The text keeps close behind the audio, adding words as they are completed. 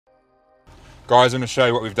Guys, I'm going to show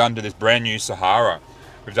you what we've done to this brand new Sahara.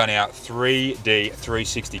 We've done our 3D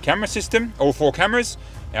 360 camera system, all 4 cameras,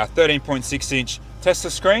 our 13.6-inch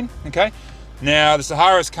Tesla screen, okay? Now, the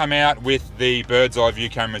Sahara's come out with the bird's eye view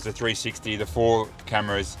cameras, the 360, the 4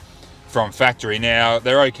 cameras from factory. Now,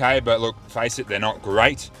 they're okay, but look, face it, they're not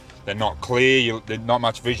great. They're not clear, there's not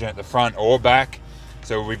much vision at the front or back.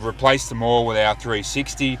 So we've replaced them all with our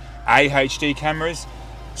 360 AHD cameras.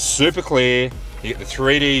 Super clear, you get the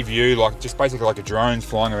 3D view, like just basically like a drone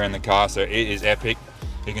flying around the car, so it is epic.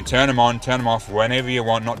 You can turn them on, turn them off whenever you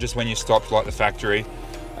want, not just when you stop like the factory.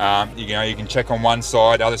 You know, you can check on one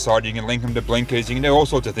side, other side, you can link them to blinkers, you can do all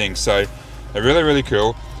sorts of things. So they're really, really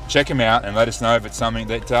cool. Check them out and let us know if it's something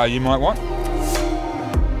that you might want.